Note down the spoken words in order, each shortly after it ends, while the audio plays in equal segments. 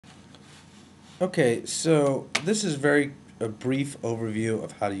Okay, so this is a brief overview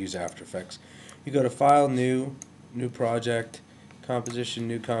of how to use After Effects. You go to File, New Project, Composition,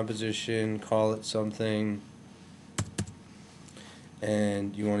 New Composition, call it something,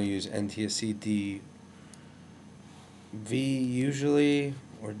 and you want to use NTSC DV usually,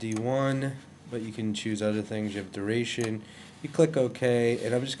 or D1, but you can choose other things. You have duration. You click OK,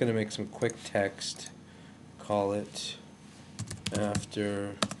 and I'm just going to make some quick text. Call it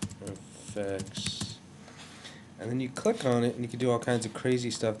After Effects. And then you click on it and you can do all kinds of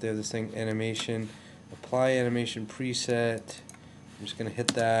crazy stuff. They have this thing, animation, apply animation preset. I'm just going to hit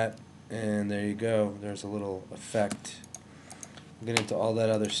that, and there you go. There's a little effect. We'll get into all that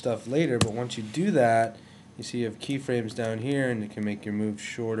other stuff later, but once you do that, you see you have keyframes down here, and you can make your move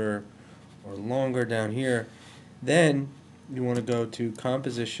shorter or longer down here. Then you want to go to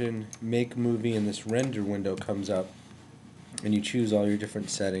Composition, Make Movie, and this render window comes up, and you choose all your different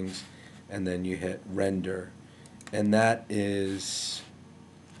settings, and then you hit Render. And that is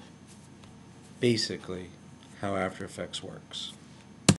basically how After Effects works.